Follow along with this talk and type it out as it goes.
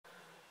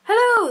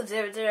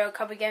Hello,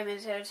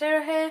 00CowboyGaming00's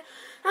here,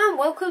 and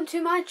welcome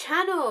to my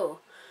channel.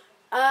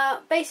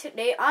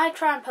 Basically, I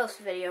try and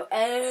post a video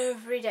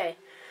every day,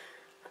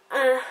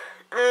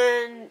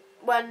 and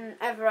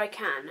whenever I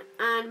can,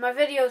 and my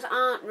videos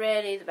aren't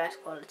really the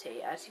best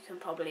quality, as you can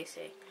probably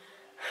see.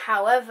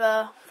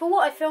 However, for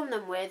what I film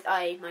them with,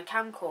 i.e. my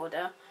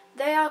camcorder,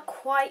 they are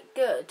quite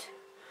good.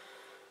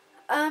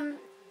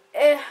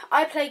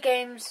 I play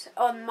games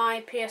on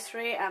my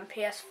PS3 and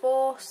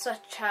PS4,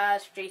 such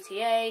as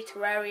GTA,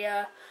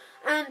 Terraria,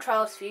 and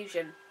Trials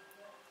Fusion.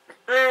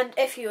 And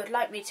if you would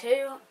like me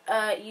to,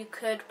 you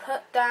could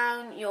put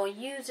down your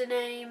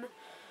username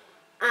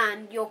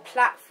and your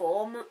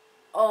platform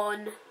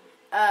on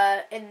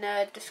in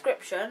the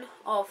description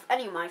of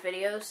any of my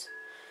videos,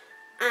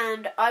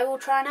 and I will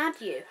try and add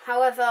you.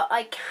 However,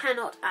 I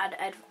cannot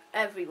add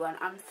everyone.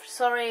 I'm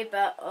sorry,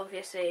 but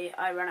obviously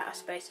I run out of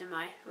space in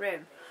my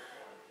room.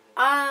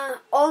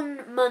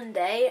 On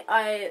Monday,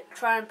 I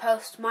try and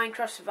post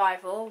Minecraft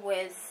Survival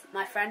with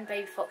my friend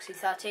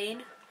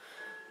BabyFoxy13.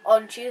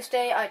 On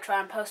Tuesday, I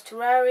try and post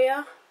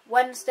Terraria.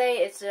 Wednesday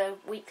is a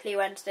weekly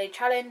Wednesday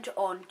challenge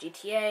on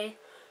GTA.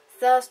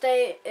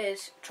 Thursday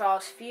is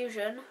Trials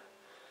Fusion.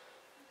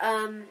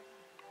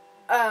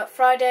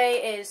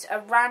 Friday is a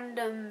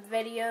random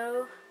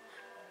video.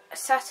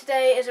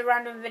 Saturday is a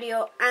random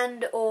video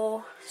and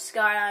or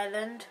Sky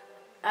Island.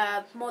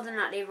 More than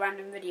likely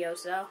random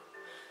videos though.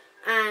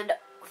 And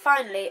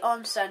finally,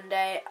 on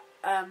Sunday,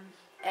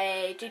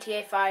 a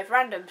GTA 5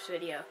 randoms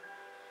video.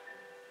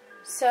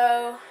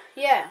 So,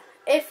 yeah,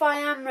 if I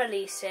am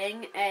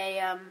releasing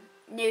a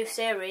new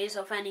series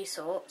of any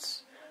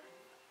sorts,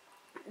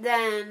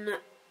 then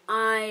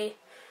I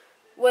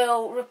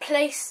will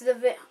replace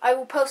I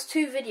will post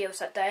two videos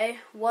that day.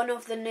 One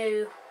of the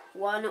new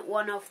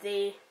one of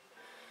the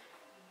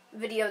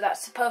video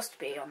that's supposed to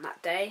be on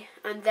that day,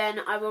 and then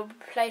I will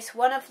replace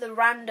one of the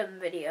random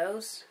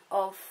videos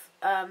of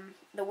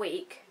the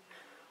week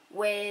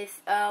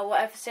with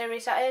whatever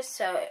series that is.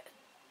 So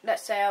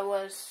let's say I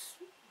was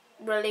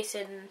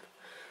releasing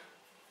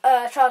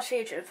Trials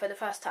Fusion for the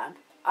first time.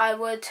 I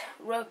would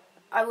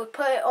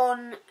put it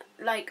on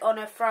like on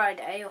a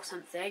Friday or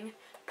something,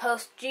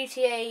 post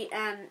GTA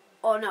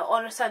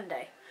on a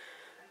Sunday.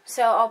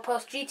 So I'll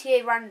post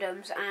GTA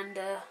randoms and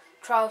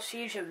Trials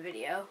Fusion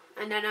video,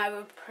 and then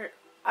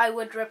I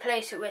would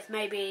replace it with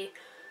maybe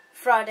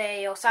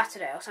Friday or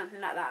Saturday or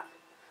something like that.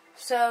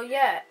 So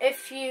yeah,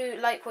 if you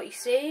like what you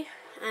see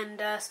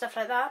and stuff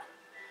like that,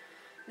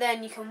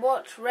 then you can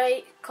watch,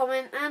 rate,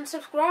 comment and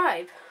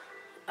subscribe.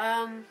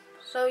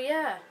 So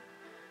yeah,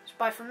 it's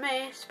bye from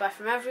me, it's bye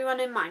from everyone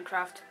in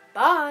Minecraft.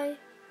 Bye!